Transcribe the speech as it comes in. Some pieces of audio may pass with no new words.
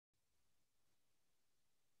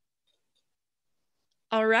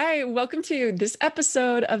All right, welcome to this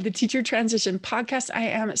episode of the Teacher Transition Podcast. I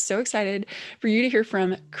am so excited for you to hear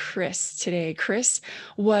from Chris today. Chris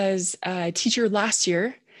was a teacher last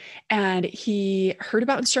year and he heard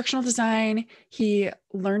about instructional design. He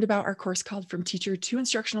learned about our course called From Teacher to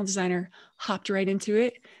Instructional Designer, hopped right into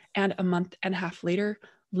it, and a month and a half later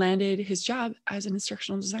landed his job as an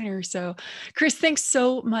instructional designer. So, Chris, thanks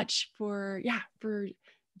so much for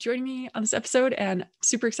joining me on this episode, and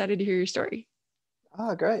super excited to hear your story.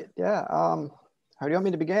 Oh, great. Yeah. How do you want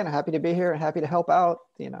me to begin? Happy to be here and happy to help out.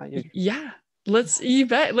 Yeah, you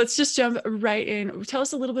bet. Let's just jump right in. Tell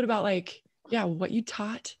us a little bit about what you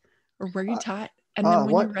taught or where you taught, and then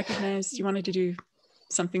when you recognized you wanted to do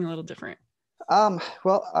something a little different.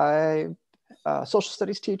 I social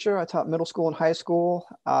studies teacher. I taught middle school and high school.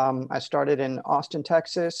 I started in Austin,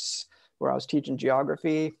 Texas, where I was teaching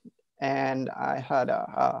geography. And I had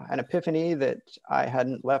an epiphany that I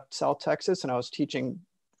hadn't left South Texas and I was teaching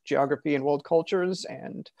geography and world cultures.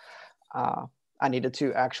 And I needed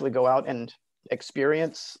to actually go out and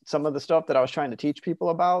experience some of the stuff that I was trying to teach people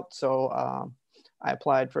about. So I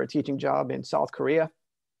applied for a teaching job in South Korea.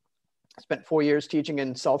 I spent 4 years teaching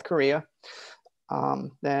in South Korea.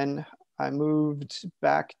 Then I moved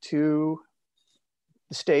back to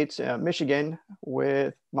the States, Michigan,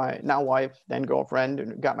 with my now wife, then girlfriend,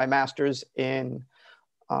 and got my master's in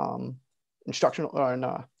it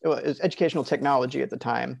was educational technology at the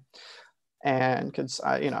time. And because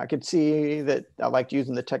I could see that I liked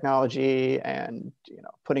using the technology, and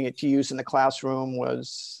putting it to use in the classroom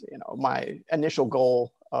was my initial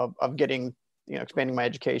goal of getting expanding my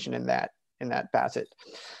education in that facet.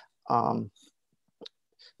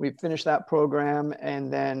 We finished that program,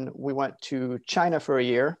 and then we went to China for a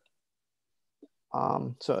year.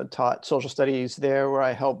 So I taught social studies there, where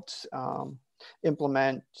I helped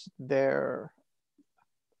implement their,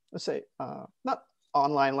 let's say, not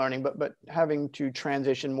online learning, but having to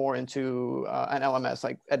transition more into an LMS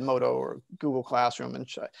like Edmodo or Google Classroom. And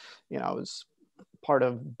I was part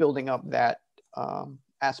of building up that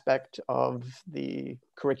aspect of the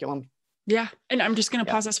curriculum. Yeah. And I'm just going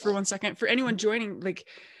to pause us for 1 second. For anyone joining,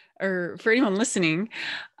 or for anyone listening,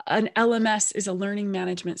 an LMS is a learning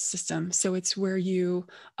management system. So it's where you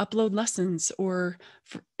upload lessons, or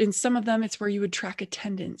in some of them, it's where you would track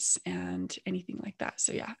attendance and anything like that.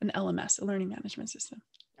 So yeah, an LMS, a learning management system.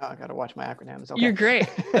 Oh, I got to watch my acronyms. Okay. You're great.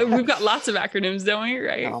 We've got lots of acronyms, don't we?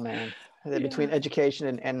 Right? Oh man, between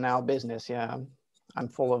education and now business. Yeah, I'm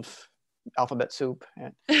full of alphabet soup.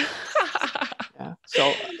 Yeah.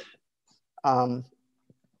 So,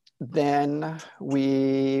 then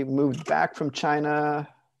we moved back from China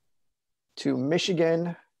to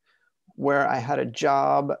Michigan, where I had a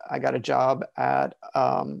job. I got a job at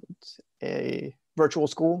a virtual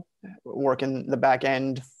school, working the back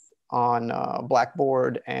end on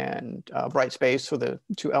Blackboard and Brightspace for the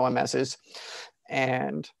two LMSs.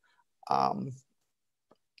 And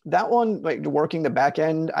that one, like working the back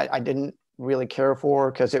end, I didn't really care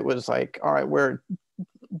for, because it was like, all right, we're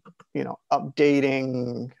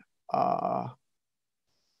updating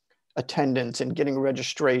attendance and getting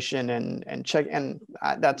registration and check, and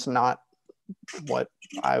that's not what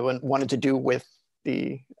I wanted to do with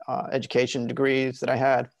the education degrees that I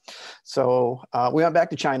had. So we went back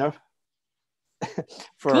to China.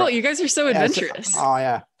 Cool, you guys are so adventurous. Oh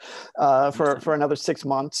yeah, for another 6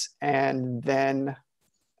 months, and then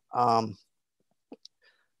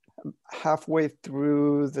halfway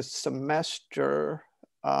through the semester,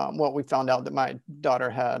 we found out that my daughter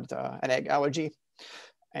had an egg allergy,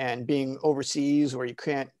 and being overseas where you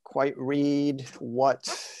can't quite read what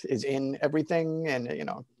is in everything, and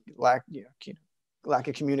lack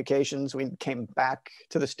of communications, we came back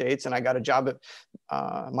to the States, and I got a job at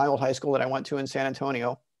my old high school that I went to in San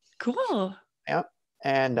Antonio. Cool. Yeah,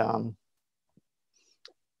 and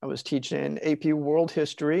I was teaching AP World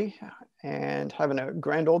History and having a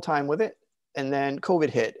grand old time with it. And then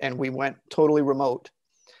COVID hit, and we went totally remote.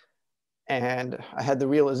 And I had the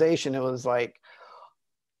realization, it was like,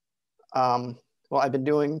 I've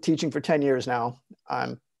been teaching for 10 years now.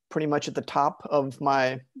 I'm pretty much at the top of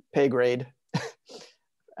my pay grade.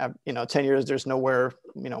 10 years, there's nowhere,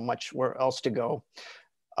 much where else to go.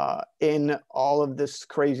 In all of this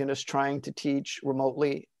craziness, trying to teach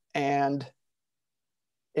remotely and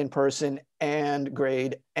in person and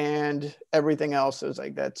grade and everything else, is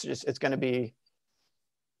like, it's going to be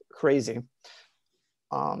crazy.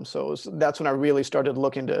 So that's when I really started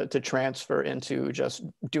looking to transfer into just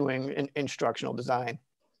doing instructional design.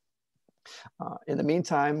 In the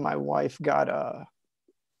meantime, my wife got a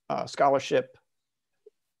scholarship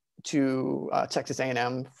to Texas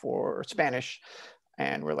A&M for Spanish,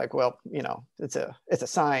 And we're like, well, it's a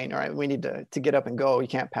sign, right? We need to get up and go. You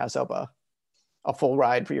can't pass up a full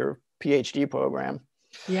ride for your PhD program.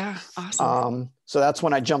 Yeah. Awesome. So that's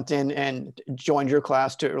when I jumped in and joined your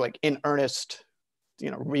class to like in earnest,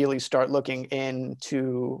 really start looking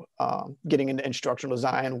into getting into instructional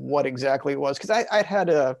design, what exactly it was. Because I'd had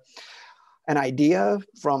an idea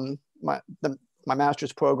from my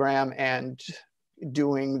master's program and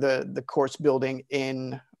doing the course building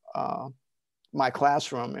in my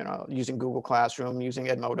classroom, using Google Classroom, using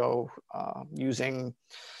Edmodo, using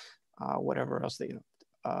whatever else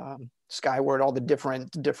Skyward, all the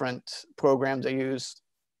different programs I used.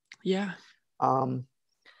 Yeah. And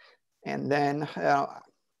then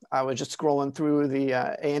I was just scrolling through the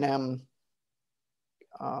A&M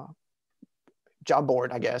job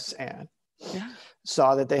board, I guess, and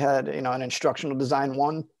saw that they had, an instructional design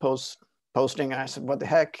one posting. And I said, what the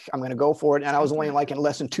heck, I'm going to go for it. And I was only like in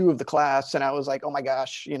lesson 2 of the class. And I was like, oh my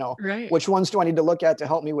gosh, right. Which ones do I need to look at to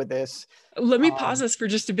help me with this? Let me pause this for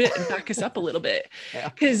just a bit and back us up a little bit. Yeah.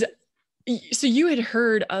 Because so you had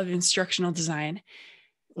heard of instructional design,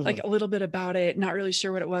 like a little bit about it, not really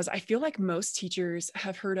sure what it was. I feel like most teachers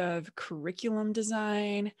have heard of curriculum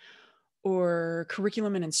design or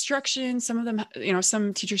curriculum and instruction. Some of them,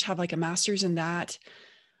 some teachers have like a master's in that,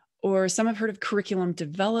 or some have heard of curriculum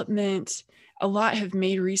development. A lot have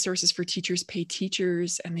made resources for teachers pay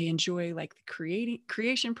teachers, and they enjoy like the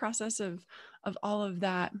creation process of all of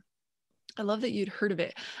that. I love that you'd heard of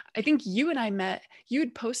it. I think you and I met, you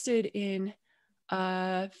had posted in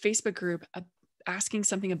a Facebook group asking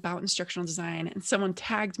something about instructional design, and someone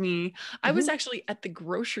tagged me. I was actually at the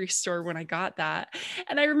grocery store when I got that.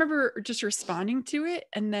 And I remember just responding to it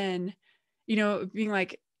and then, being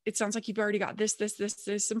like, it sounds like you've already got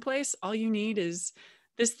this in place. All you need is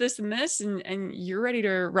this, and this, and you're ready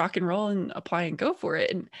to rock and roll and apply and go for it.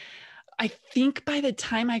 And I think by the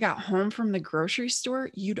time I got home from the grocery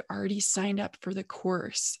store, you'd already signed up for the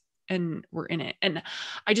course and were in it. And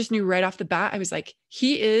I just knew right off the bat, I was like,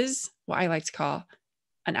 he is what I like to call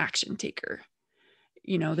an action taker.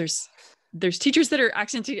 There's teachers that are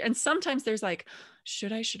action takers, and sometimes there's like,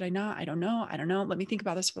 should I not? I don't know. Let me think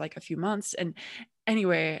about this for like a few months. And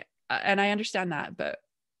anyway, and I understand that, but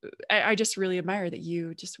I just really admire that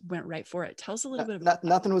you just went right for it. Tell us a little bit about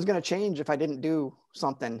nothing was going to change if I didn't do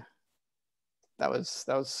something. That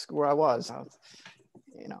was where I was. I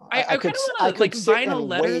kind of want to like vinyl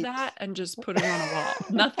letter that and just put it on a wall.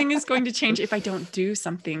 Nothing is going to change if I don't do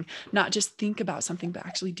something, not just think about something, but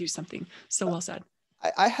actually do something. So well said.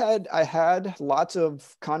 I had lots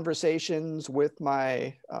of conversations with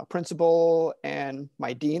my principal and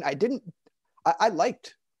my dean. I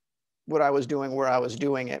liked what I was doing, where I was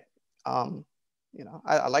doing it.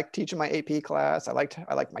 I liked teaching my AP class. I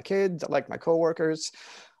liked my kids. I liked my coworkers.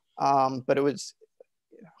 But it was,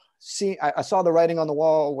 I saw the writing on the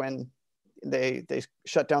wall when they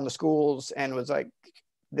shut down the schools, and was like,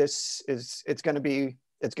 it's going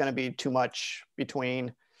to be too much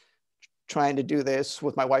between trying to do this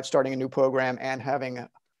with my wife starting a new program and having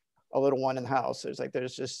a little one in the house.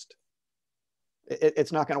 There's just,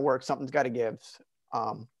 it's not going to work. Something's got to give.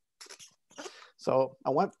 So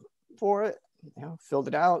I went for it, filled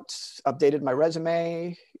it out, updated my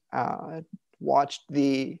resume, watched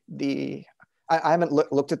I haven't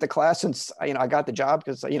looked at the class since I got the job,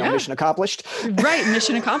 because mission accomplished. Right,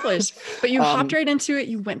 mission accomplished. But you hopped right into it.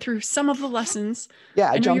 You went through some of the lessons.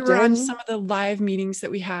 Yeah, I know you were on some of the live meetings that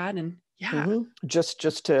we had, and just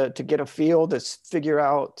to get a feel, to figure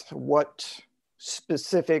out what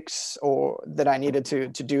specifics or that I needed to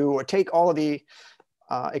do, or take all of the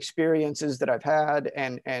experiences that I've had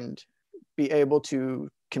and be able to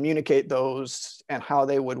communicate those and how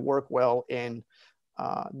they would work well in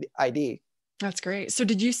the ID. That's great. So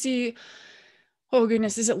did you see, oh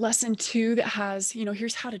goodness, is it lesson 2 that has,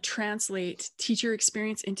 here's how to translate teacher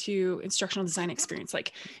experience into instructional design experience?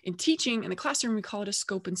 Like in teaching in the classroom, we call it a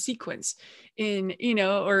scope and sequence. In,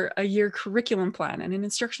 or a year curriculum plan. And in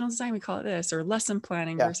instructional design, we call it this, or lesson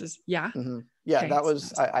planning versus, Yeah, okay. That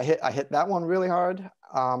was, I hit that one really hard.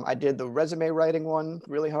 I did the resume writing one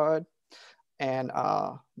really hard. And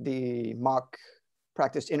the mock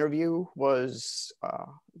practice interview was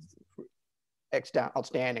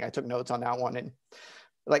outstanding. I took notes on that one, and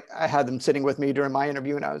like I had them sitting with me during my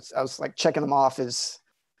interview, and I was like checking them off as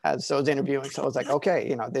I was interviewing. So I was like,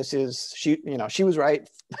 okay, this is she was right.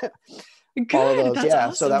 Good. That's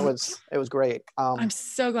awesome. So it was great. I'm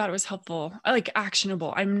so glad it was helpful. I like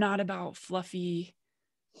actionable. I'm not about fluffy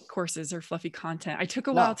courses or fluffy content. I took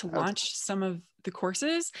a while to launch some of the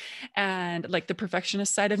courses, and like the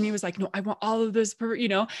perfectionist side of me was like, no, I want all of this,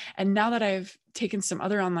 and now that I've taken some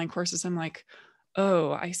other online courses, I'm like,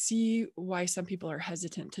 Oh, I see why some people are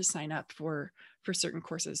hesitant to sign up for certain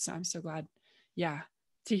courses. So I'm so glad. Yeah.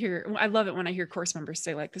 To hear, I love it when I hear course members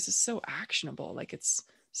say like, this is so actionable. Like it's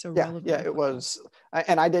so Yeah, relevant yeah, and it applicable. was.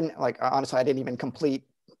 And I didn't like, honestly, I didn't even complete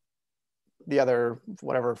the other,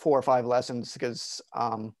 whatever, 4 or 5 lessons because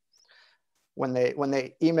when they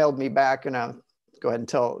emailed me back, and go ahead and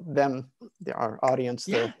tell them, our audience,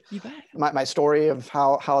 Yeah, you bet. my story of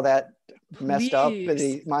how that messed up,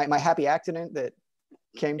 Please. my happy accident that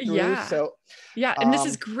came through. Yeah. So Yeah. And this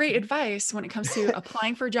is um, great advice when it comes to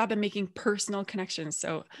applying for a job and making personal connections.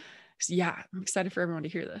 So yeah, I'm excited for everyone to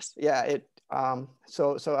hear this. yeah,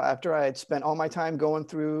 so after I had spent all my time going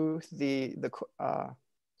through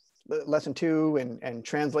lesson 2 and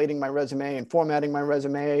translating my resume and formatting my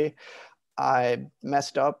resume, I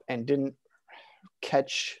messed up and didn't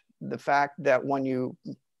catch the fact that when you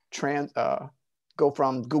go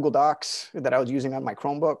from Google Docs that I was using on my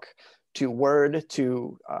Chromebook to Word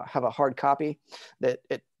to have a hard copy, that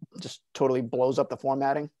it just totally blows up the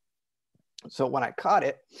formatting. So when I caught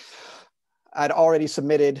it, I'd already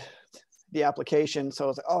submitted the application. So I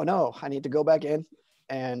was like, oh no, I need to go back in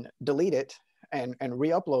and delete it and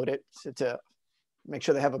re-upload it to make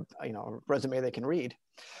sure they have a resume they can read.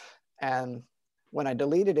 And when I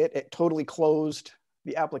deleted it, it totally closed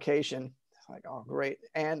the application. Like, oh, great.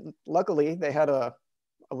 And luckily they had a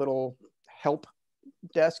little help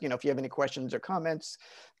desk. If you have any questions or comments,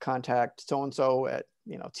 contact so-and-so at,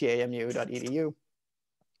 tamu.edu.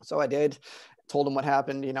 So I did, told them what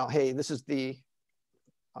happened, hey, this is the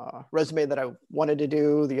resume that I wanted to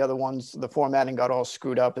do. The other ones, the formatting got all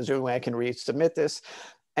screwed up. Is there a way I can resubmit this?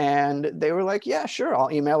 And they were like, yeah, sure.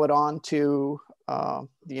 I'll email it on to,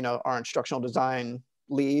 our instructional design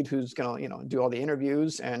lead who's going to, do all the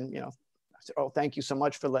interviews. And, I said, oh, thank you so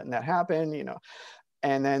much for letting that happen,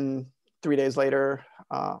 And then 3 days later,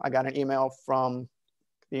 I got an email from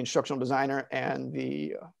the instructional designer and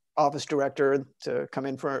the office director to come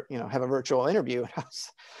in for, have a virtual interview.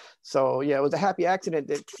 So yeah, it was a happy accident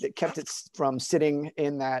that kept it from sitting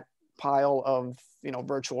in that pile of,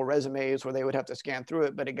 virtual resumes where they would have to scan through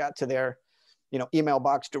it, but it got to their, email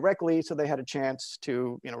box directly. So they had a chance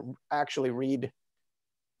to, actually read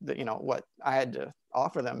what I had to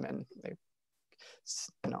offer them. And they,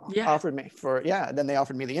 Yeah. offered me then they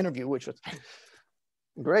offered me the interview, which was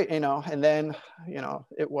great, and then, it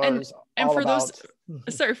And was and all for those,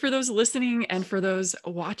 about. sorry, for those listening and for those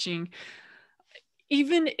watching,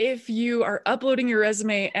 even if you are uploading your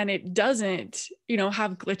resume and it doesn't,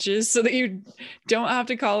 have glitches so that you don't have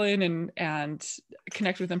to call in and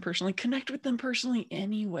connect with them personally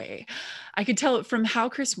anyway. I could tell it from how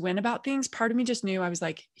Chris went about things. Part of me just knew, I was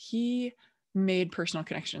like, he made personal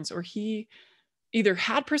connections, or he either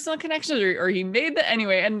had personal connections or he made that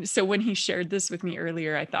anyway. And so when he shared this with me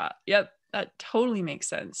earlier, I thought, yep, that totally makes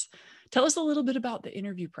sense. Tell us a little bit about the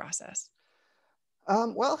interview process.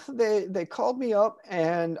 Well, they called me up,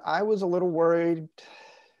 and I was a little worried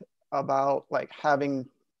about like having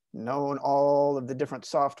known all of the different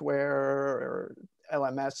software or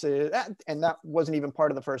LMSs, and that wasn't even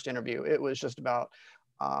part of the first interview. It was just about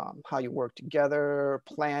how you work together,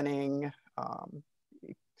 planning,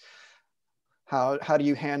 how do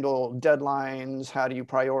you handle deadlines, how do you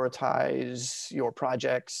prioritize your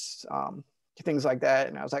projects, things like that.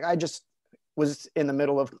 And I was like, I just was in the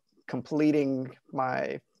middle of completing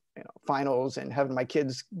my finals and having my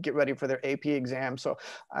kids get ready for their AP exam. So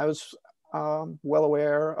I was well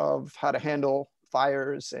aware of how to handle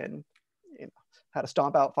fires and how to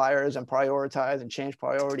stomp out fires and prioritize and change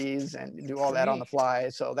priorities and do all that on the Great. fly.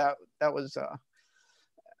 So that was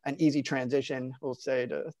an easy transition, we'll say,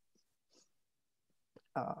 to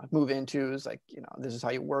move into. Is like, this is how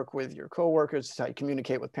you work with your coworkers, this is how you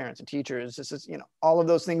communicate with parents and teachers. This is, all of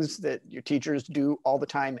those things that your teachers do all the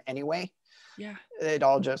time anyway. Yeah. It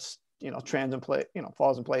all just,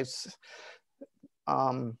 falls in place.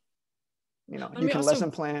 Let You me can also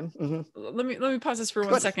lesson plan. Mm-hmm. let me pause this for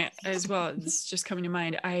one Good. second as well. It's just coming to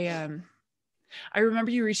mind. I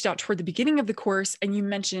remember you reached out toward the beginning of the course and you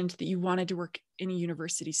mentioned that you wanted to work in a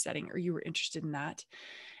university setting, or you were interested in that.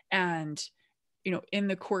 And in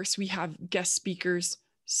the course we have guest speakers,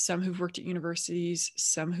 some who've worked at universities,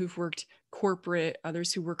 some who've worked corporate,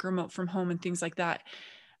 others who work remote from home and things like that.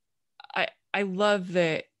 I love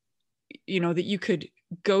that, that you could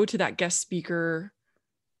go to that guest speaker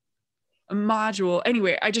module.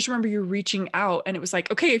 Anyway, I just remember you reaching out and it was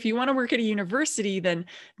like, okay, if you want to work at a university, then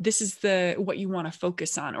this is what you want to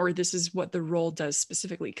focus on, or this is what the role does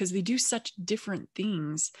specifically, because they do such different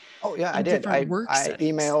things Oh yeah, I in did. different work I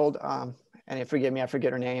settings. emailed, and forgive me, I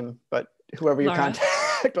forget her name, but whoever your Laura.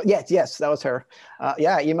 contact. Yes, that was her.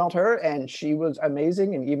 Yeah, I emailed her and she was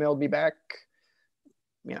amazing and emailed me back,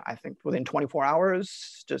 I think within 24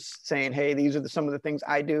 hours, just saying, hey, these are some of the things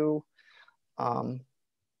I do.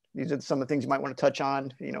 These are some of the things you might want to touch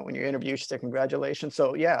on, when you interview. She said, congratulations.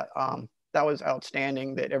 So yeah, that was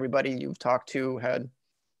outstanding that everybody you've talked to had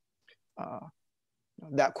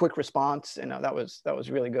that quick response. And that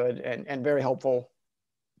was really good and very helpful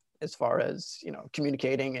as far as,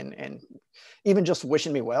 communicating and even just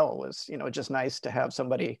wishing me well was, just nice to have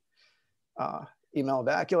somebody email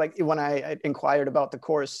back. Like when I inquired about the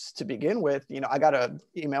course to begin with, I got an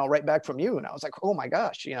email right back from you and I was like, oh my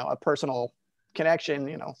gosh, a personal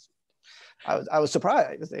connection, I was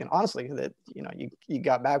surprised, and honestly, that you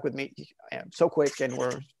got back with me so quick and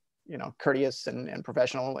were courteous and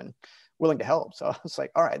professional and willing to help. So I was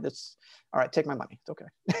like, all right, take my money. It's okay.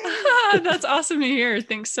 That's awesome to hear.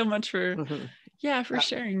 Thanks so much for for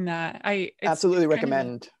sharing that. Absolutely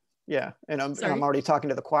recommend. Yeah, and I'm already talking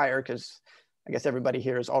to the choir because I guess everybody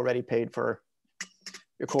here is already paid for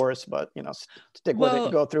your course, but stick with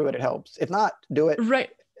it, go through it. It helps. If not, do it.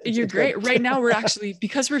 Right. You're great. Right now, we're actually,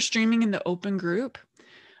 because we're streaming in the open group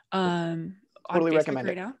on totally Facebook recommend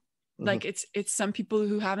right it. now. Like it's some people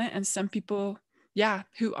who haven't and some people,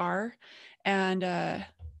 who are. And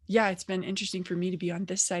it's been interesting for me to be on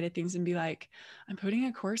this side of things and be like, I'm putting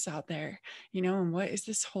a course out there, and what is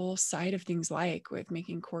this whole side of things like with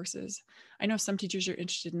making courses? I know some teachers are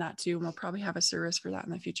interested in that too, and we'll probably have a service for that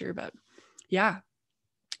in the future. But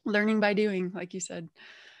learning by doing, like you said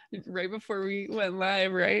right before we went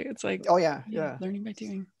live, right? It's like, learning by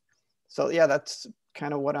doing. So that's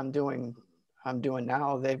kind of what I'm doing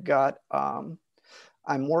now. They've got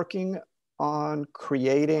I'm working on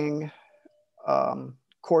creating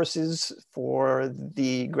courses for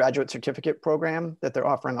the graduate certificate program that they're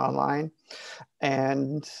offering online,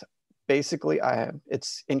 and basically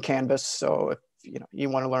it's in Canvas. So if you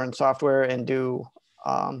want to learn software and do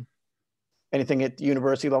anything at the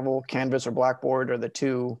university level, Canvas or Blackboard are the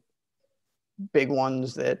two big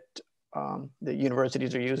ones that the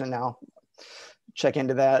universities are using now. Check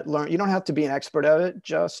into that. Learn. You don't have to be an expert at it;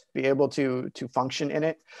 just be able to function in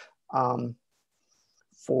it.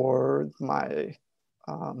 For my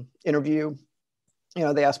interview,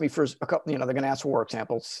 they asked me for a couple. They're going to ask for work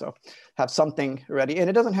samples, so have something ready. And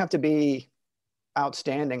it doesn't have to be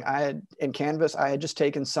outstanding. In Canvas, I had just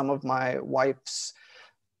taken some of my wife's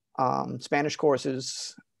Spanish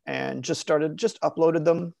courses and just uploaded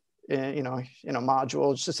them in a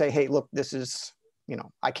module just to say, hey, look, this is,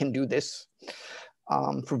 I can do this.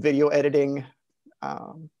 For video editing,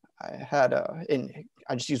 I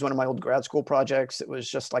just used one of my old grad school projects. It was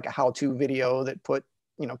just like a how-to video that put,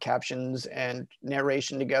 captions and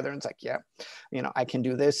narration together. And it's like, I can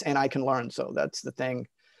do this and I can learn. So that's the thing.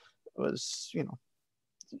 It was,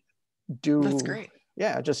 That's great.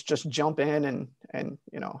 Yeah, just jump in and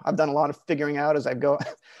I've done a lot of figuring out as I go.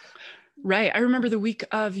 Right. I remember the week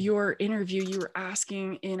of your interview, you were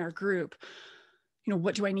asking in our group,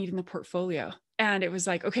 what do I need in the portfolio? And it was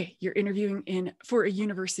like, okay, you're interviewing for a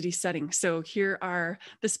university setting. So here are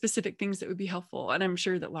the specific things that would be helpful. And I'm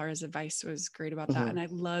sure that Laura's advice was great about that. And I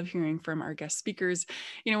love hearing from our guest speakers,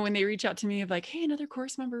 when they reach out to me of like, hey, another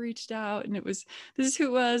course member reached out and this is who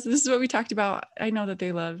it was, this is what we talked about. I know that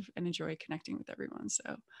they love and enjoy connecting with everyone.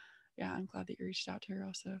 So yeah, I'm glad that you reached out to her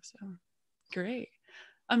also. So great.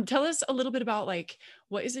 Tell us a little bit about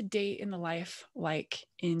what is a day in the life like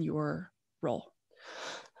in your role?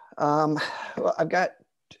 Well, I've got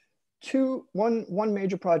one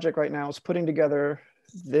major project right now is putting together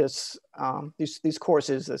these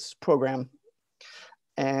courses, this program,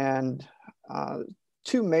 and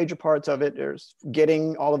two major parts of it. There's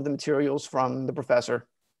getting all of the materials from the professor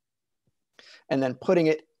and then putting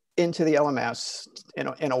it into the LMS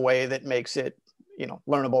in a way that makes it,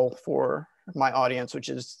 learnable for my audience, which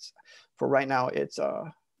is, for right now, it's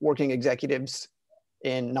working executives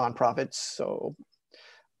in nonprofits. So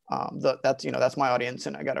that's my audience,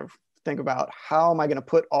 and I got to think about how am I going to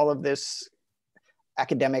put all of this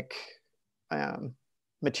academic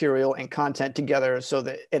material and content together so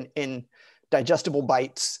that in digestible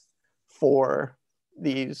bites for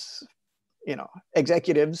these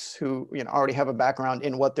executives who already have a background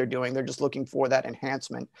in what they're doing. They're just looking for that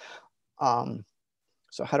enhancement.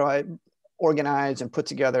 So how do I organize and put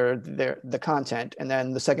together the content? And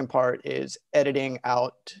then the second part is editing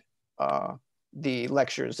out the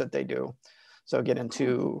lectures that they do. So get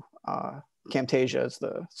into Camtasia is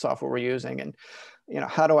the software we're using. And,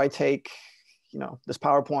 how do I take, this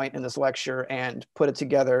PowerPoint and this lecture and put it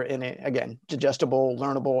together in a, again, digestible,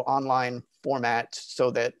 learnable online format so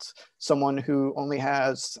that someone who only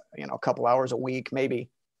has, a couple hours a week maybe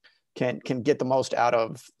can get the most out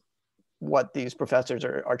of what these professors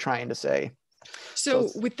are trying to say. So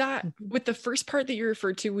with the first part that you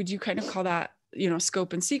referred to, would you kind of call that,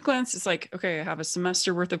 scope and sequence? It's like, okay, I have a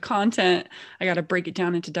semester worth of content. I got to break it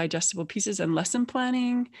down into digestible pieces and lesson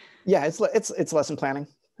planning. Yeah, it's lesson planning.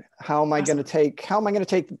 How am I going to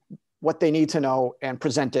take what they need to know and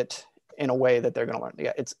present it in a way that they're going to learn?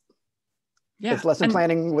 Yeah, it's lesson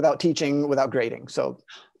planning without teaching, without grading. So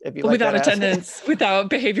if you like without that attendance, without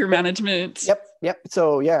behavior management. Yep.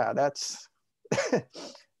 So yeah, that's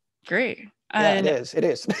great. Yeah, it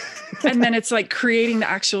is. And then it's like creating the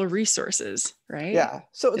actual resources, right? Yeah.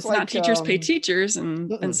 So it's like, not teachers pay teachers,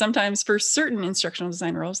 and sometimes for certain instructional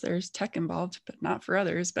design roles, there's tech involved, but not for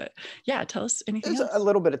others. But yeah, tell us anything else. A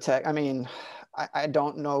little bit of tech. I mean, I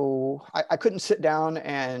don't know. I couldn't sit down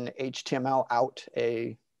and HTML out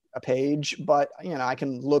a page, but I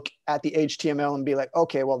can look at the HTML and be like,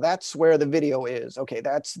 okay, well, that's where the video is. Okay,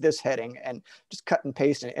 that's this heading, and just cut and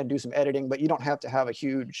paste and do some editing. But you don't have to have a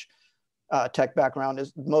huge tech background.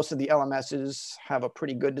 Is most of the LMSs have a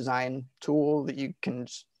pretty good design tool that you can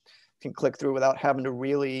click through without having to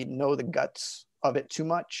really know the guts of it too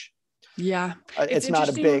much. Yeah. It's not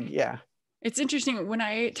a big, yeah. It's interesting when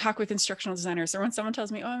I talk with instructional designers, or when someone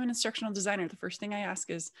tells me, oh, I'm an instructional designer, the first thing I ask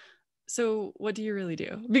is, so what do you really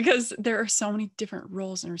do? Because there are so many different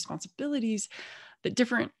roles and responsibilities that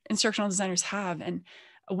different instructional designers have. And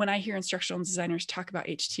when I hear instructional designers talk about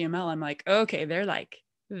HTML, I'm like, okay, they're like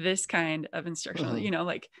this kind of instructional,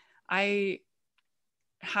 like I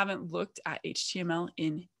haven't looked at HTML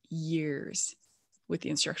in years with the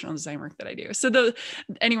instructional design work that I do. So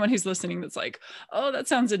anyone who's listening that's like, oh, that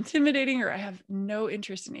sounds intimidating, or I have no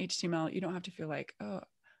interest in HTML, you don't have to feel like, oh,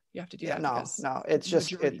 you have to do that. No, it's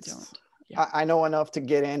just, I know enough to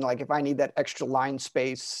get in. Like if I need that extra line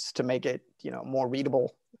space to make it, more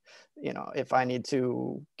readable, if I need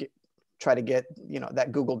to try to get,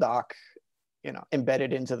 that Google Doc,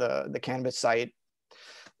 embedded into the Canvas site,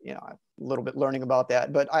 a little bit learning about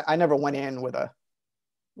that, but I never went in with a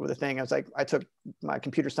thing. I was like, I took my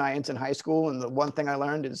computer science in high school, and the one thing I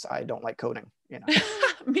learned is I don't like coding.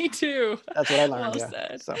 Me too. That's what I learned. Well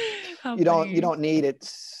said. So you don't need it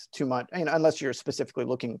too much, unless you're specifically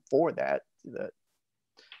looking for that.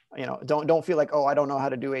 Don't feel like, oh, I don't know how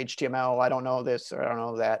to do HTML. I don't know this, or I don't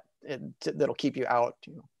know that. That'll keep you out.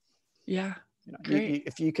 Yeah.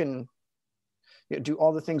 If you can do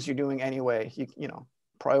all the things you're doing anyway, you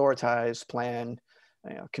prioritize, plan,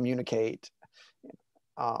 communicate.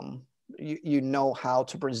 You know how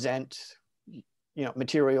to present,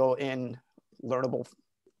 material in learnable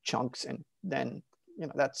chunks, and then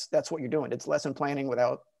that's what you're doing. It's lesson planning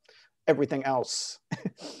without everything else,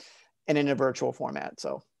 and in a virtual format.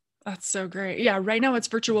 So that's so great. Yeah, right now it's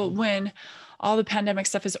virtual. When all the pandemic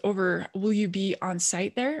stuff is over, will you be on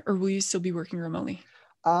site there, or will you still be working remotely?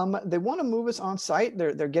 They want to move us on site.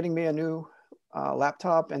 They're getting me a new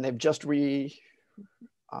laptop, and they've just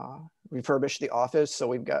refurbished the office. So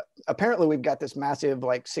we've got this massive,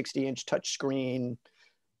 like 60-inch touch screen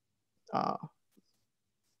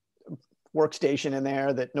workstation in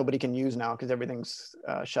there that nobody can use now because everything's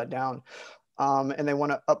shut down. And they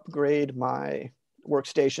want to upgrade my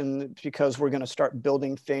workstation because we're going to start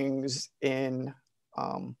building things in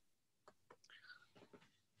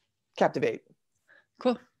Captivate.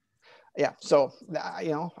 Cool. Yeah. So,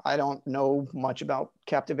 I don't know much about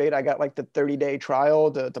Captivate. I got like the 30-day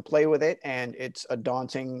trial to play with it, and it's a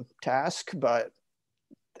daunting task, but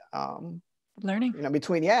learning,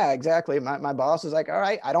 exactly. My boss is like, all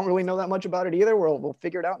right, I don't really know that much about it either. We'll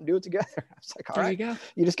figure it out and do it together. I was like, all right, you go.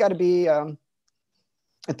 You just got to be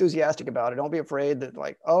enthusiastic about it. Don't be afraid that,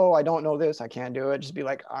 like, oh, I don't know this, I can't do it. Just be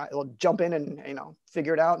like, we'll jump in and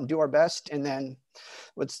figure it out and do our best. And then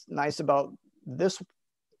what's nice about this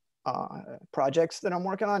projects that I'm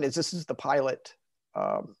working on is this is the pilot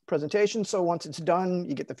presentation. So once it's done,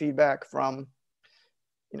 you get the feedback from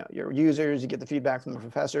your users, you get the feedback from the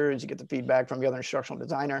professors, you get the feedback from the other instructional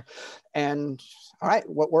designer, and all right,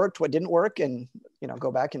 what worked, what didn't work, and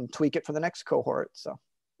go back and tweak it for the next cohort. So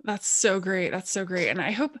that's so great. That's so great. And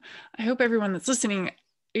I hope everyone that's listening,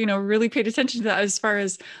 really paid attention to that as far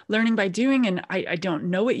as learning by doing. And I don't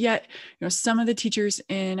know it yet. Some of the teachers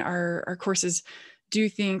in our courses do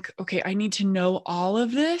think, okay, I need to know all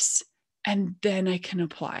of this and then I can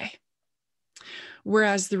apply.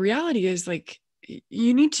 Whereas the reality is, like,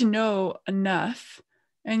 you need to know enough,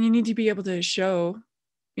 and you need to be able to show,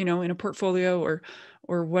 in a portfolio or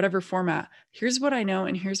or whatever format. Here's what I know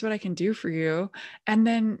and here's what I can do for you. And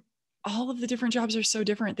then all of the different jobs are so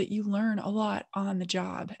different that you learn a lot on the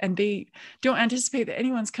job, and they don't anticipate that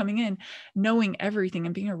anyone's coming in knowing everything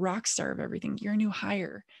and being a rock star of everything. You're a new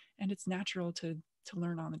hire, and it's natural to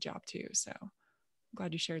learn on the job too. So I'm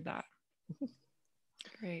glad you shared that.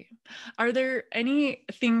 Great. Are there any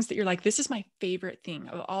things that you're like, this is my favorite thing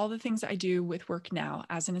of all the things that I do with work now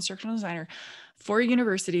as an instructional designer for a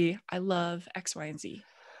university? I love X, Y, and Z.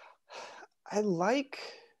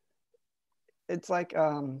 It's like,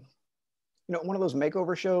 one of those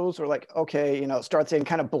makeover shows where like, okay, it starts in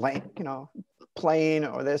kind of blank, plain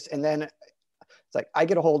or this. And then it's like, I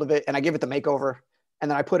get a hold of it and I give it the makeover and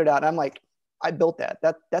then I put it out. And I'm like, I built that.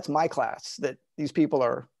 That's my class that these people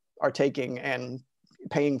are taking and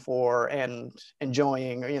paying for and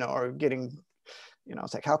enjoying, or getting,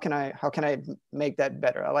 it's like, how can I make that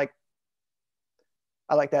better? I like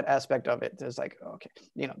that aspect of it. It's like, okay,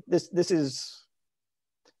 this is,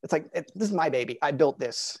 it's like, this is my baby. I built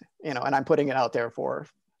this, and I'm putting it out there for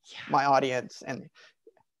my audience. And,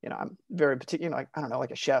 I'm very particular, like, I don't know, like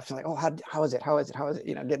a chef. I'm like, oh, how is it?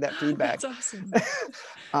 Get that feedback. That's awesome.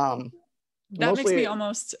 That makes me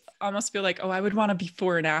Mostly, almost feel like, oh, I would want a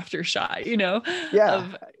before and after shot, yeah.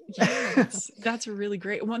 That's really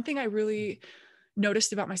great. One thing I really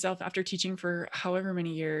noticed about myself after teaching for however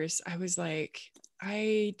many years, I was like,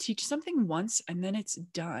 I teach something once and then it's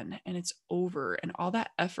done and it's over, and all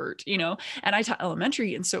that effort, and I taught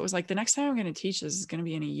elementary. And so it was like, the next time I'm going to teach this is going to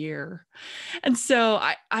be in a year. And so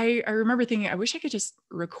I remember thinking, I wish I could just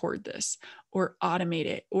record this or automate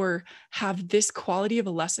it or have this quality of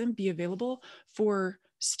a lesson be available for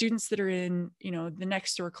students that are in, the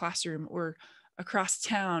next door classroom or across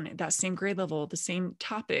town at that same grade level, the same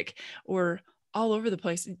topic, or all over the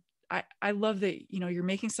place. I love that, you're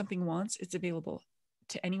making something once, it's available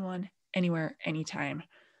to anyone, anywhere, anytime.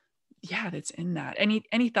 Yeah, that's in that.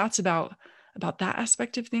 Any thoughts about that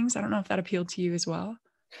aspect of things? I don't know if that appealed to you as well.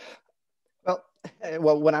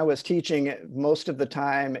 Well, when I was teaching, most of the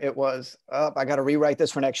time it was, oh, I got to rewrite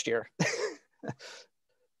this for next year.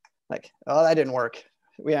 Like, oh, that didn't work.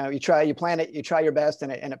 You plan it, you try your best,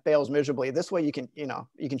 and it fails miserably. This way, you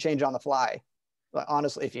can change on the fly. But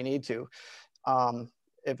honestly, if you need to,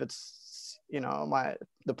 if it's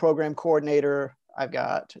the program coordinator, I've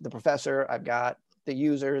got the professor, I've got the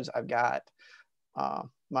users, I've got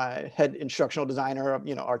my head instructional designer,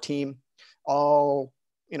 our team, all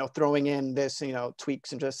throwing in this,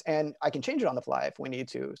 tweaks and I can change it on the fly if we need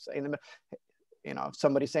to. So if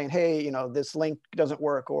somebody's saying, hey, this link doesn't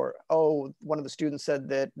work, or, oh, one of the students said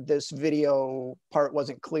that this video part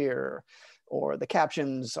wasn't clear, or the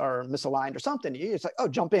captions are misaligned or something. It's like, oh,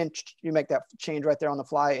 jump in, you make that change right there on the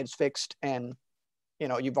fly. It's fixed. And,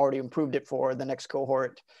 you've already improved it for the next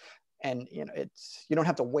cohort. And, you don't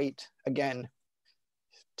have to wait again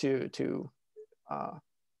to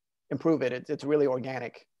improve it. It's really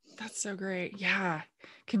organic. That's so great. Yeah.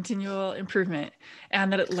 Continual improvement,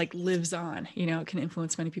 and that it like lives on, it can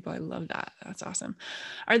influence many people. I love that. That's awesome.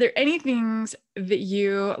 Are there any things that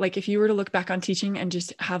you, like, if you were to look back on teaching and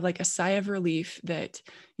just have like a sigh of relief that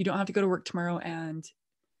you don't have to go to work tomorrow, and,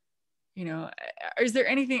 is there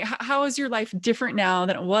anything, how is your life different now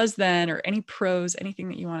than it was then, or any pros, anything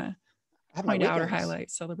that you want to point out or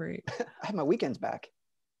highlight, celebrate? I have my weekends back.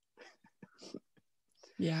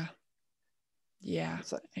 Yeah.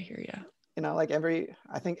 I hear you. Like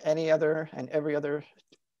I think every other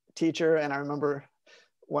teacher. And I remember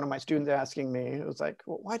one of my students asking me, it was like,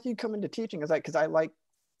 well, why do you come into teaching? I was like, because I like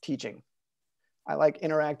teaching. I like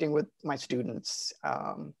interacting with my students.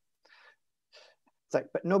 It's like,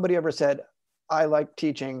 but nobody ever said, I like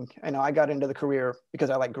teaching. I got into the career because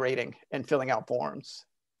I like grading and filling out forms.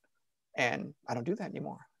 And I don't do that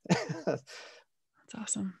anymore. That's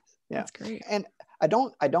awesome. Yeah. That's great. And I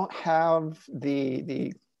don't have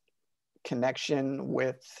the connection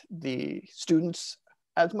with the students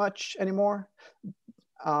as much anymore.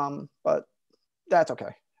 But that's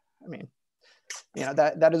okay. I mean,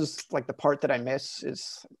 that is like the part that I miss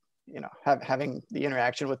is, having the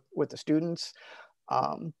interaction with the students.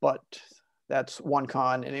 But that's one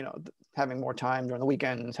con, and, having more time during the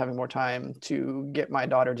weekends, having more time to get my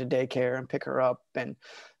daughter to daycare and pick her up, and,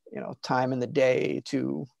 time in the day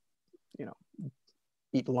to,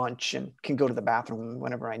 eat lunch and can go to the bathroom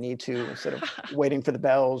whenever I need to, instead of waiting for the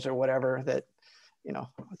bells or whatever that,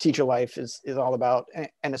 teacher life is all about.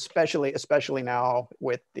 And especially now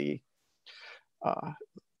with the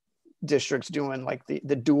districts doing like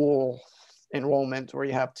the dual enrollment, where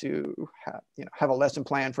you have to have a lesson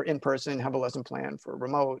plan for in-person, have a lesson plan for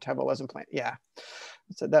remote, have a lesson plan. Yeah.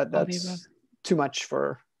 So that's too much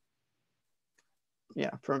for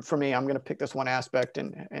yeah, for me, I'm going to pick this one aspect,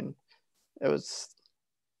 and it was,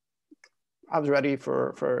 I was ready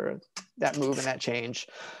for that move and that change.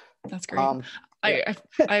 That's great. Yeah.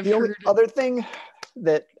 I've The only heard. other thing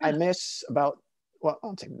that I Yeah, miss about, well, I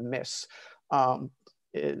don't say miss,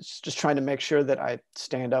 is just trying to make sure that I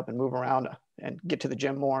stand up and move around and get to the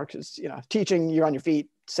gym more. Because, you know, teaching, you're on your feet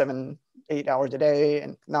 7-8 hours a day,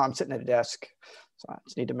 and now I'm sitting at a desk. So I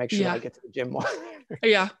just need to make sure that yeah, I get to the gym more.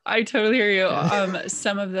 yeah. I totally hear you. Yeah.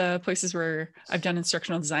 Some of the places where I've done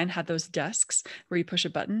instructional design had those desks where you push a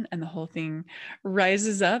button and the whole thing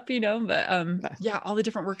rises up, you know. But yeah, all the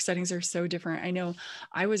different work settings are so different. I know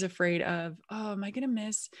I was afraid of, oh, am I gonna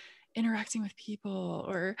miss interacting with people?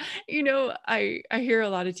 Or, you know, I hear a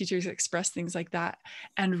lot of teachers express things like that.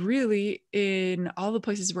 And really, in all the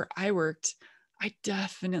places where I worked, I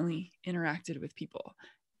definitely interacted with people,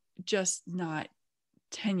 just not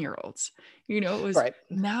 10-year-olds. You know, it was Right.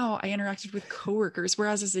 now I interacted with coworkers.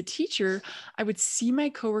 Whereas as a teacher, I would see my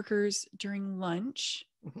coworkers during lunch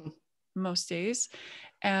Mm-hmm. most days,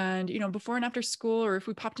 and, you know, before and after school, or if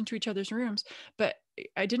we popped into each other's rooms. But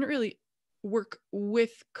I didn't really work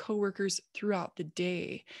with coworkers throughout the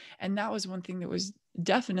day. And that was one thing that was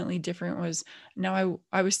definitely different. Was now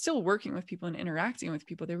I was still working with people and interacting with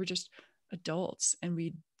people. They were just adults, and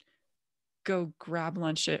we'd go grab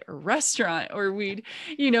lunch at a restaurant, or we'd,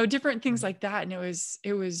 you know, different things like that. And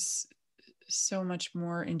it was so much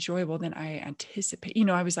more enjoyable than I anticipate. You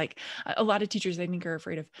know, I was like, a lot of teachers I think are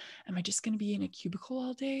afraid of, am I just going to be in a cubicle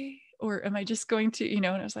all day, or am I just going to, you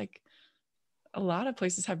know? And I was like, a lot of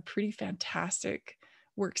places have pretty fantastic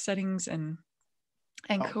work settings and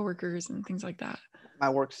Oh, coworkers and things like that. my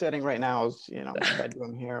work setting right now is, you know, my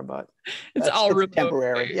bedroom here, but It's all it's remote,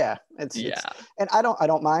 temporary. right? Yeah, it's, Yeah. and I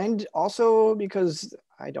don't mind also because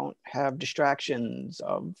I don't have distractions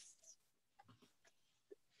of,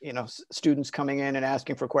 you know, students coming in and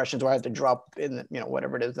asking for questions, or I have to drop in, you know,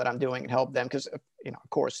 whatever it is that I'm doing and help them. Because, you know, of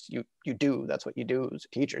course you do, that's what you do as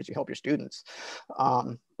teachers, you help your students.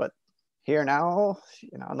 But here now,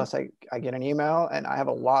 you know, unless I get an email, and I have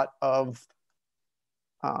a lot of,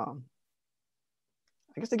 um,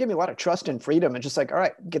 I guess they give me a lot of trust and freedom, and just like, all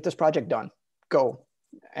right, get this project done, go.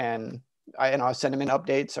 And I send them in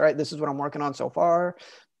updates. All right, this is what I'm working on so far.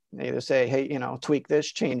 They either say, hey, you know, tweak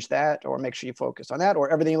this, change that, or make sure you focus on that,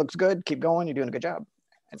 or everything looks good, keep going, you're doing a good job.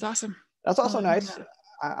 And It's awesome. that's I also love hearing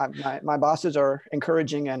nice. that. My bosses are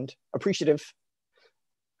encouraging and appreciative.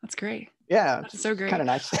 That's great. Yeah, That's so it's kind great. of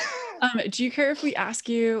nice. Do you care if we ask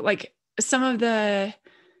you, like, some of the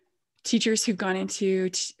teachers who've gone into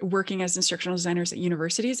working as instructional designers at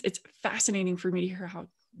universities? It's fascinating for me to hear how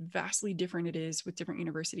vastly different it is with different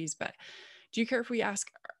universities. But do you care if we ask,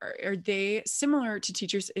 are they similar to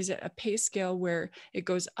teachers? Is it a pay scale where it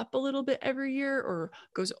goes up a little bit every year, or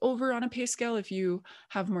goes over on a pay scale if you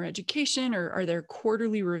have more education, or are there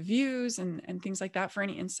quarterly reviews and things like that? For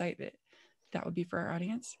any insight that would be for our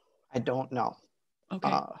audience. I don't know. Okay.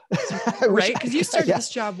 So, I wish right. Because you started yeah. this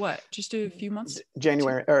job, what, just a few months?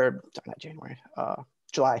 January, or not January,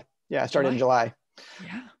 July. Yeah, I started in July.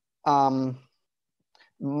 Yeah. Um,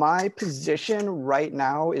 my position right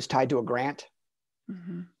now is tied to a grant.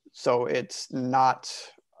 Mm-hmm. So it's not,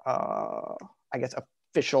 I guess,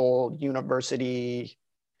 official university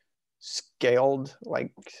scaled.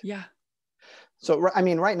 Like, Yeah. so, I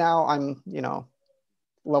mean, right now I'm, you know,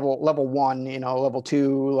 level one, you know, level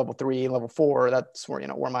two, level three, level four. That's where, you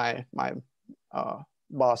know, where my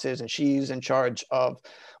boss is, and she's in charge of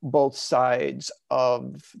both sides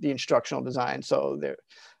of the instructional design. So there,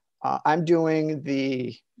 I'm doing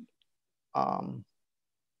the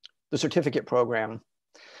certificate program,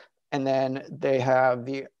 and then they have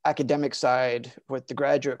the academic side with the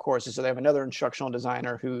graduate courses. So they have another instructional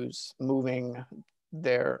designer who's moving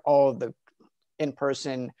all of the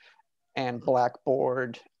in-person and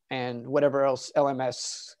Blackboard and whatever else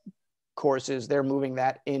LMS courses, they're moving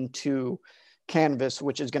that into Canvas,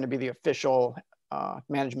 which is going to be the official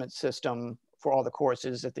management system for all the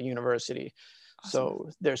courses at the university. Awesome. So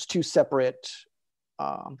there's two separate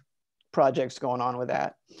projects going on with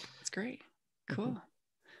that. That's great. Cool.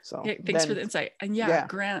 So Yeah, thanks for then, the insight. And yeah, yeah,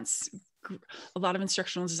 grants, a lot of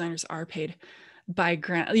instructional designers are paid by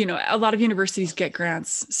grant. You know, a lot of universities get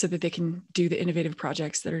grants so that they can do the innovative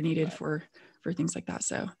projects that are needed right. for things like that.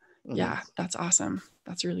 So Mm-hmm. yeah, that's awesome.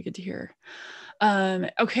 That's really good to hear.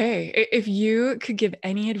 Okay. If you could give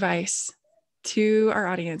any advice to our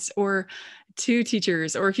audience, or to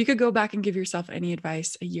teachers, or if you could go back and give yourself any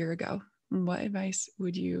advice a year ago, what advice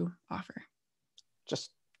would you offer?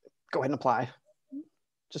 Just go ahead and apply.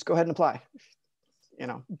 Just go ahead and apply. You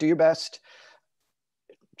know, do your best,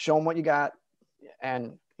 show them what you got,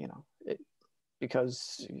 and, you know,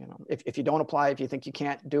 because, if you don't apply, if you think you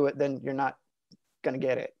can't do it, then you're not going to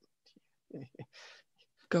get it.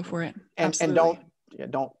 Go for it. And Absolutely.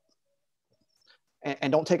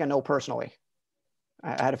 don't take a no personally.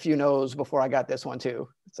 I had a few no's before I got this one too.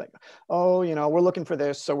 It's like, oh, we're looking for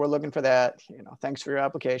this, so we're looking for that. Thanks for your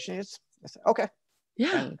application. It's okay.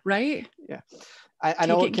 Yeah. And right. yeah, I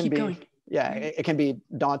know it can be, going. it can be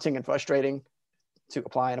daunting and frustrating to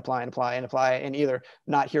apply and apply and apply and apply and either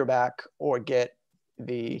not hear back or get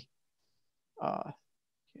the,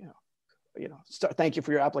 thank you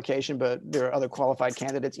for your application, but there are other qualified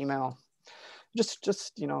candidates email. Just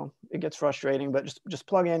it gets frustrating, but just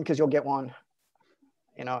plug in because you'll get one,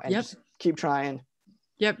 and just keep trying.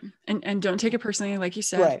 Yep. And don't take it personally, like you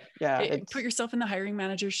said. Right. Yeah. Put yourself in the hiring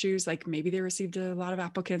manager's shoes. Like maybe they received a lot of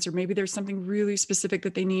applicants, or maybe there's something really specific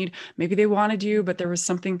that they need. Maybe they wanted you, but there was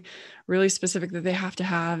something really specific that they have to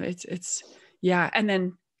have. It's and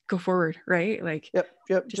then go forward, right? Like, yep.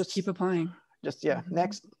 Just keep applying. Mm-hmm.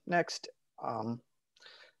 Next. And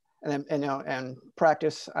then, and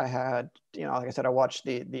practice. I had, like I said, I watched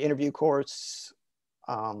the interview course.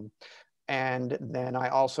 And then I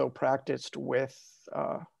also practiced with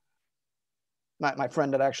my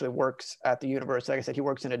friend that actually works at the university. Like I said, he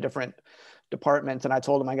works in a different department, and I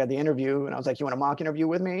told him I got the interview, and I was like, you want a mock interview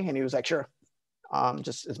with me? And he was like, sure.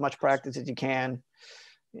 Just as much practice as you can.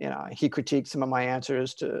 He critiqued some of my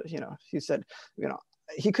answers to, he said,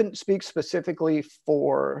 he couldn't speak specifically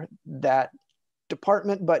for that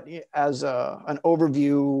department, but as an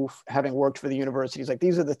overview, having worked for the universities, like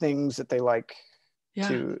these are the things that they like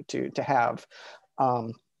to have.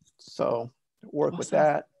 So work with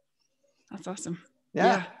that. That's awesome.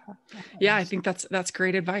 Yeah. I think that's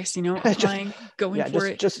great advice. Applying, going for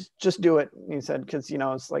it. Just do it. He said, because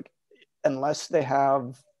it's like, unless they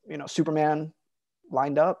have Superman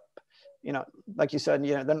lined up, like you said,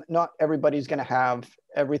 then not everybody's going to have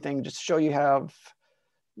everything. Just show you have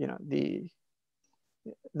the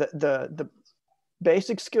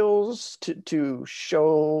basic skills to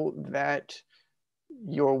show that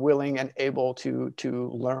you're willing and able to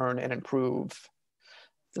learn and improve.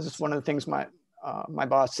 This is one of the things my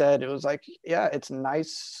boss said. It was like, yeah, it's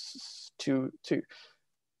nice to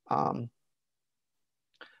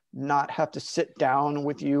not have to sit down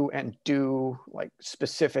with you and do like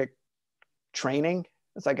specific training.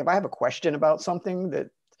 It's like, if I have a question about something that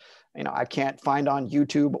I can't find on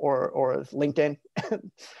YouTube or LinkedIn,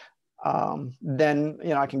 then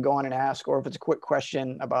I can go on and ask, or if it's a quick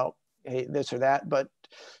question about, hey, this or that. But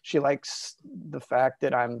she likes the fact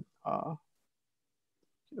that I'm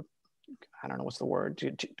I don't know what's the word,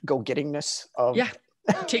 to go gettingness of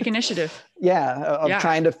take initiative.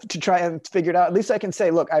 Trying to try and figure it out. At least I can say,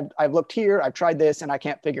 look, I've looked here, I've tried this, and I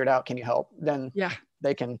can't figure it out. Can you help? Then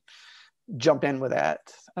they can jump in with that.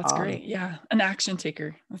 That's great. Yeah, an action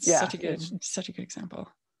taker. That's such a good example.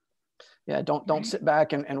 Yeah, don't sit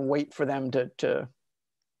back and wait for them to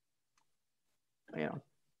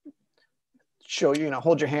show you,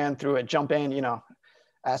 hold your hand through it, jump in,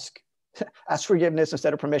 ask forgiveness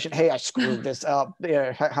instead of permission. Hey, I screwed this up.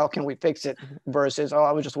 How can we fix it? Versus, oh,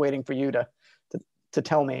 I was just waiting for you to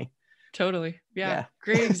tell me. Totally. Yeah.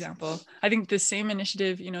 Great example. I think the same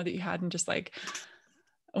initiative, that you had, and just like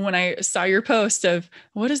when I saw your post of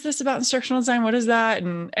what is this about instructional design? What is that?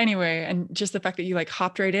 And anyway, and just the fact that you like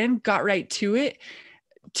hopped right in, got right to it,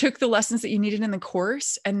 took the lessons that you needed in the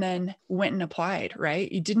course, and then went and applied, right?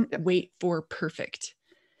 You didn't wait for perfect.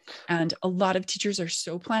 And a lot of teachers are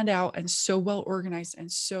so planned out and so well organized and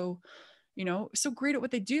so, so great at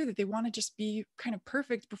what they do that they want to just be kind of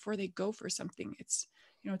perfect before they go for something. It's,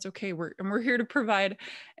 it's okay. We're here to provide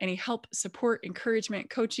any help, support, encouragement,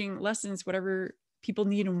 coaching, lessons, whatever people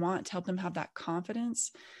need and want to help them have that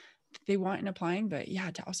confidence that they want in applying. But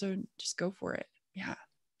to also just go for it. Yeah,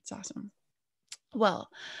 it's awesome. Well,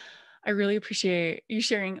 I really appreciate you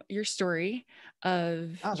sharing your story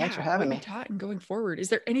of thanks for having what me. you taught and going forward. Is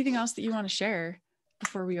there anything else that you want to share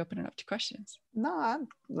before we open it up to questions? No,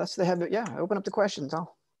 unless they have it. Yeah, open up the questions.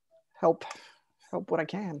 I'll help what I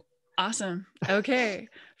can. Awesome. Okay.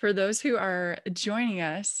 For those who are joining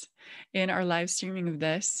us in our live streaming of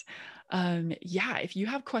this, if you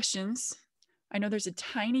have questions, I know there's a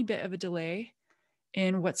tiny bit of a delay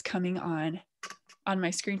in what's coming on my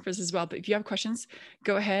screen for this as well. But if you have questions,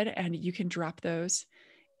 go ahead and you can drop those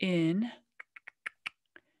in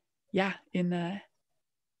the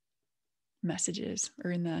messages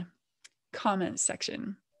or in the comments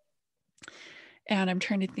section. And I'm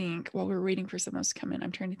trying to think, while we're waiting for some of those to come in,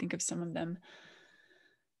 I'm trying to think of some of them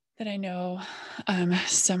that I know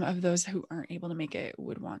some of those who aren't able to make it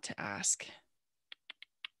would want to ask.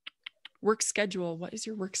 Work schedule. What is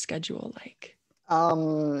your work schedule like?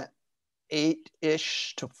 Um,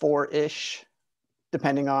 8-ish to 4-ish,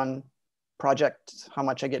 depending on project, how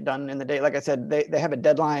much I get done in the day. Like I said, they have a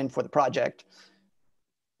deadline for the project,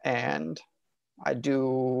 and I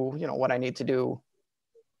do, what I need to do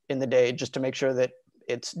in the day just to make sure that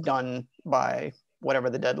it's done by whatever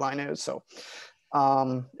the deadline is. So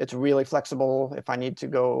it's really flexible. If I need to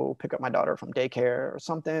go pick up my daughter from daycare or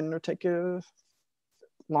something, or take a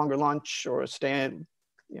longer lunch, or stay in,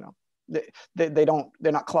 they're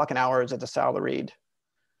not clocking hours as a salaried.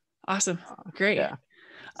 Awesome. Great. Yeah.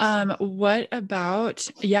 What about,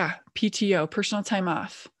 PTO, personal time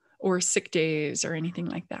off, or sick days or anything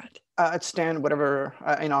like that? It's stand whatever.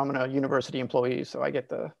 I'm a university employee, so I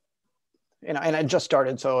get and I just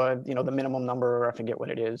started, so the minimum number, I forget what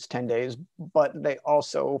it is, 10 days. But they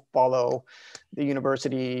also follow the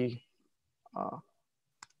university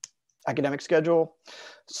academic schedule,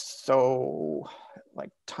 so like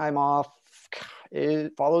time off,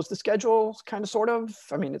 it follows the schedule, kind of, sort of.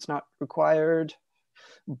 I mean, it's not required.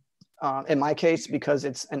 In my case, because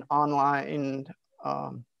it's an online,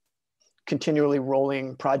 continually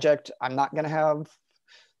rolling project, I'm not going to have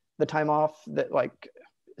the time off that like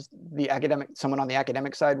someone on the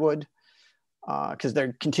academic side would, because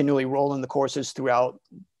they're continually rolling the courses throughout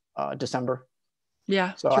December.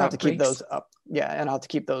 Yeah. So I have to keep breaks. those up. Yeah, and I'll have to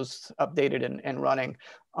keep those updated and running.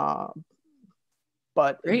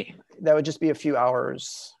 But Great. that would just be a few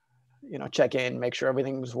hours, check in, make sure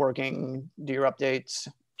everything's working, do your updates.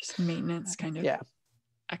 Just maintenance, kind of. Yeah.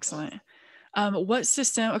 Excellent. What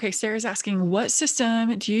system? Okay, Sarah's asking, what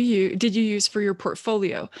system did you use for your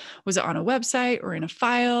portfolio? Was it on a website or in a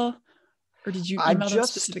file, or did you email them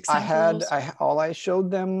specific samples? All I showed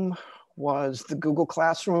them was the Google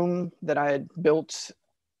Classroom that I had built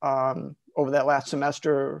over that last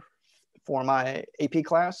semester for my AP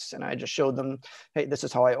class. And I just showed them, hey, this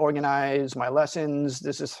is how I organize my lessons.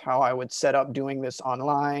 This is how I would set up doing this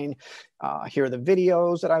online. Here are the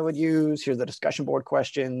videos that I would use. Here are the discussion board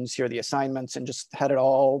questions. Here are the assignments, and just had it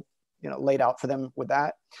all, laid out for them with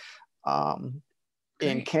that.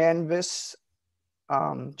 In Canvas,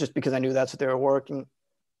 just because I knew that's what they were working,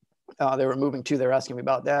 they were moving to, they're asking me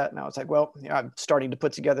about that. And I was like, well, I'm starting to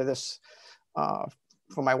put together this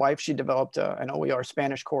for my wife. She developed an OER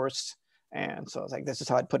Spanish course. And so I was like, this is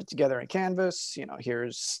how I'd put it together in Canvas.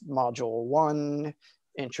 Here's module 1,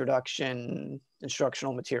 introduction,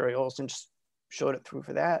 instructional materials, and just showed it through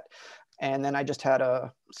for that. And then I just had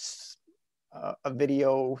a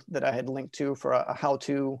video that I had linked to for a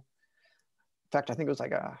how-to. In fact, I think it was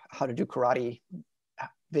like a how to do karate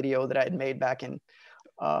video that I had made back in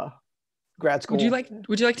grad school.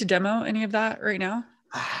 Would you like to demo any of that right now?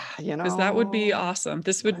 Because that would be awesome.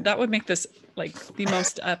 That would make this like the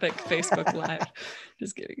most epic Facebook Live.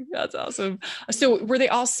 Just kidding. That's awesome. So were they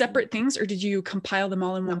all separate things, or did you compile them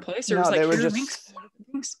all in one place? Or no, was like, they were here, just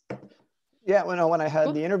links? Yeah, when I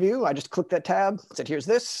had the interview, I just clicked that tab, said, here's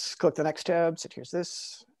this, click the next tab, said, here's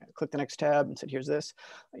this, click the next tab, and said, here's this.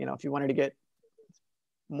 If you wanted to get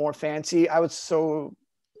more fancy, I was so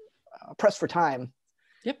pressed for time.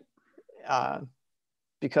 Yep.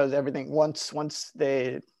 Because everything, once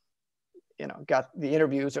they, got the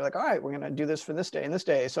interviews, they're like, all right, we're going to do this for this day and this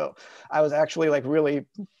day. So I was actually like really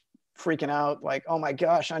freaking out, like, oh my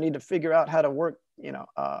gosh, I need to figure out how to work,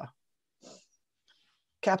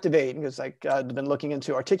 Captivate, because like I've been looking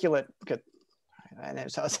into Articulate,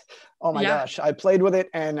 and so I was, oh my gosh, I played with it,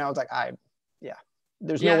 and I was like,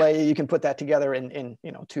 there's no way you can put that together in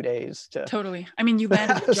 2 days. Totally. I mean, you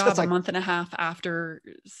landed the job a month and a half after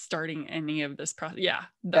starting any of this process.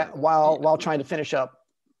 While trying to finish up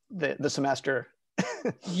the semester.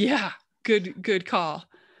 Yeah, good call.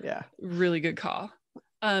 Yeah, really good call.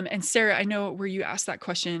 And Sarah, I know where you asked that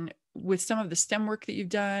question with some of the STEM work that you've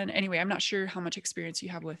done. Anyway, I'm not sure how much experience you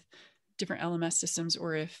have with different LMS systems,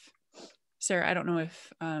 or if, Sarah, I don't know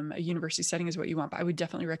if a university setting is what you want, but I would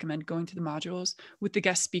definitely recommend going to the modules with the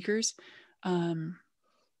guest speakers. And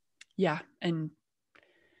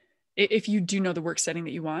if you do know the work setting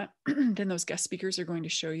that you want, then those guest speakers are going to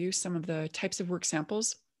show you some of the types of work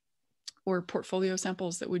samples or portfolio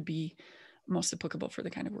samples that would be most applicable for the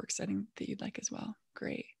kind of work setting that you'd like as well.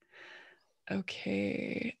 Great.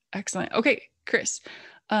 Okay, excellent. Okay, Chris,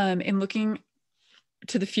 in looking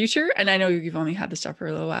to the future, and I know you've only had this job for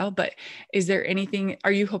a little while, but is there anything,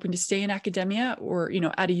 are you hoping to stay in academia, or,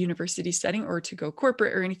 at a university setting, or to go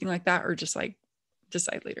corporate or anything like that, or just like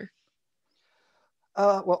decide later?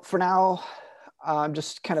 Well, for now,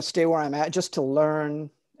 just kind of stay where I'm at, just to learn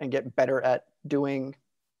and get better at doing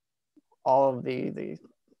all of the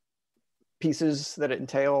pieces that it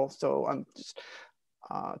entails. So I'm just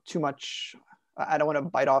I don't want to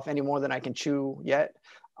bite off any more than I can chew yet.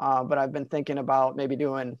 But I've been thinking about maybe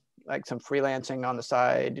doing like some freelancing on the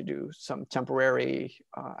side to do some temporary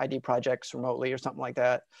ID projects remotely or something like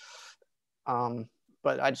that.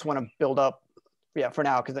 But I just want to build up, for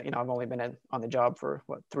now, because I've only been on the job for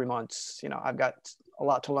 3 months. I've got a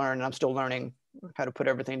lot to learn, and I'm still learning how to put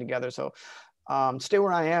everything together. So stay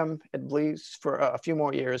where I am at least for a few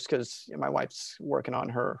more years, because my wife's working on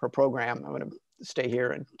her program. I'm going to stay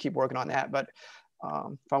here and keep working on that. But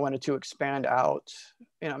if I wanted to expand out,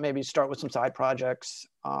 maybe start with some side projects.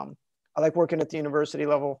 I like working at the university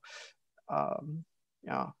level. I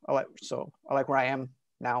like where I am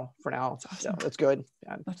now for now. That's awesome. So that's good.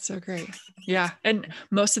 Yeah. That's so great. Yeah. And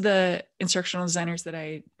most of the instructional designers that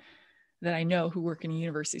I know who work in a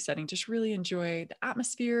university setting just really enjoy the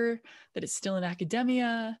atmosphere, that it's still in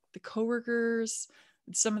academia, the coworkers,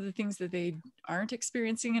 some of the things that they aren't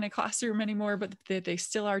experiencing in a classroom anymore, but that they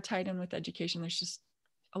still are tied in with education. There's just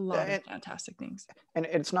a lot of fantastic things. And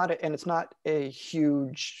it's not a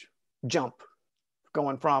huge jump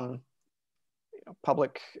going from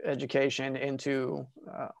public education into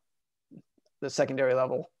the secondary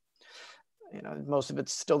level. Most of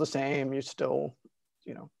it's still the same. You still,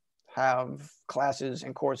 have classes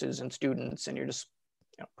and courses and students, and you're just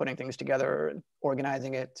putting things together and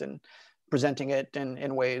organizing it and presenting it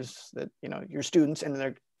in ways that your students and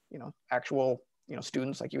their actual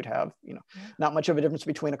students like you would have not much of a difference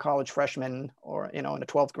between a college freshman or and a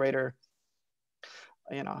 12th grader.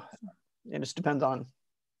 It just depends on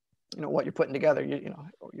what you're putting together.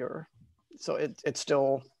 So it's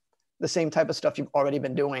still the same type of stuff I've already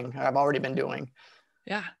been doing.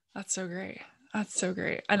 Yeah, that's so great. That's so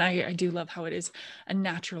great. And I do love how it is a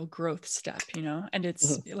natural growth step, and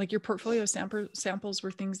it's like your portfolio samples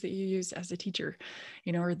were things that you used as a teacher,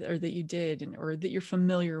 or that you did, or that you're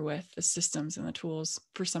familiar with the systems and the tools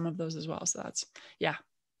for some of those as well. So that's,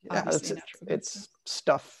 it's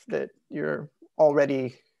stuff that you're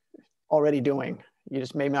already doing. You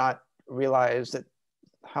just may not realize that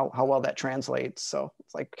how well that translates. So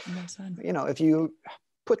it's like, if you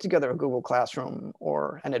put together a Google Classroom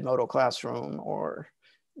or an Edmodo classroom, or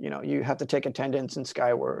you have to take attendance in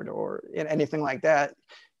Skyward or anything like that,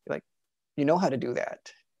 like how to do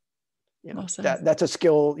that. That's a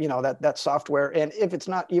skill. That software, and if it's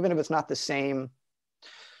not the same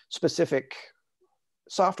specific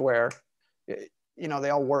software, they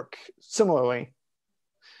all work similarly.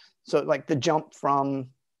 So like the jump from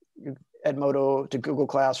Edmodo to Google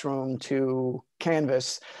Classroom to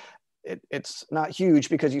Canvas, it's not huge,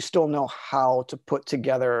 because you still know how to put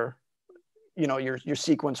together your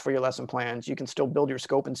sequence for your lesson plans. You can still build your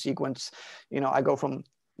scope and sequence. I go from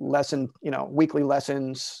weekly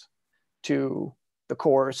lessons to the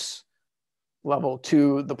course level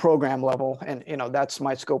to the program level, and that's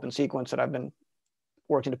my scope and sequence that I've been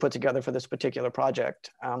working to put together for this particular project.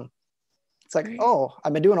 It's like, oh,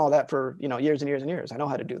 I've been doing all that for years and years and years. I know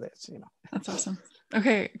how to do this. That's awesome.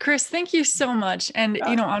 Okay, Chris, thank you so much. And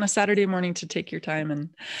on a Saturday morning, to take your time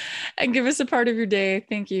and give us a part of your day.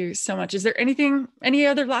 Thank you so much. Is there any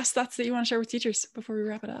other last thoughts that you want to share with teachers before we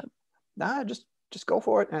wrap it up? Nah, just go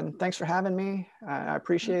for it. And thanks for having me. I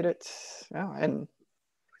appreciate it. Yeah, and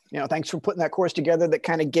thanks for putting that course together. That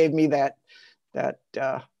kind of gave me that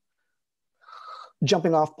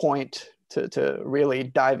jumping off point to really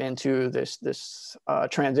dive into this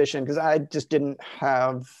transition, because I just didn't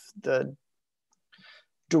have the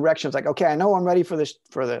directions. Like, okay, I know I'm ready for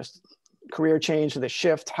this career change, for the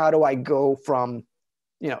shift. How do I go from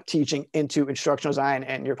teaching into instructional design?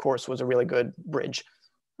 And your course was a really good bridge.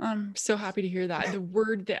 I'm so happy to hear that. The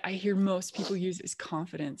word that I hear most people use is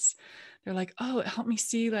confidence. They're like, oh, it helped me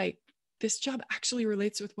see like this job actually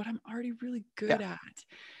relates with what I'm already really good at.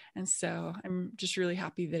 And so I'm just really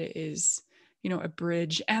happy that it is, a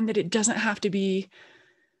bridge, and that it doesn't have to be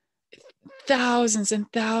thousands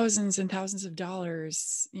and thousands and thousands of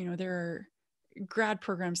dollars. There are grad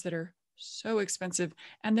programs that are so expensive,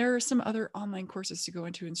 and there are some other online courses to go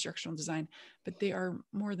into instructional design, but they are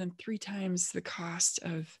more than 3 times the cost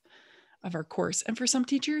of our course. And for some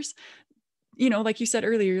teachers, like you said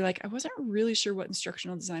earlier, you're like, I wasn't really sure what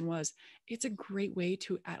instructional design was. It's a great way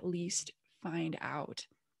to at least find out.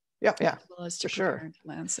 Yeah, as well as to prepare and to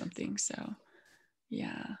land something. So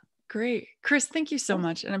yeah, great. Chris, thank you so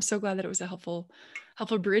much. And I'm so glad that it was a helpful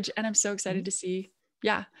bridge. And I'm so excited to see,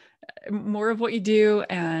 more of what you do,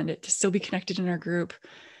 and to still be connected in our group.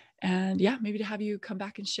 And maybe to have you come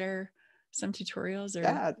back and share some tutorials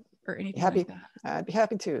or anything like that. I'd be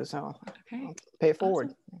happy to. So okay, I'll pay it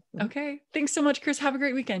forward. Awesome. Okay. Thanks so much, Chris. Have a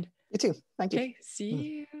great weekend. You too. Thank you. Okay. See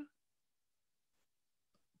you.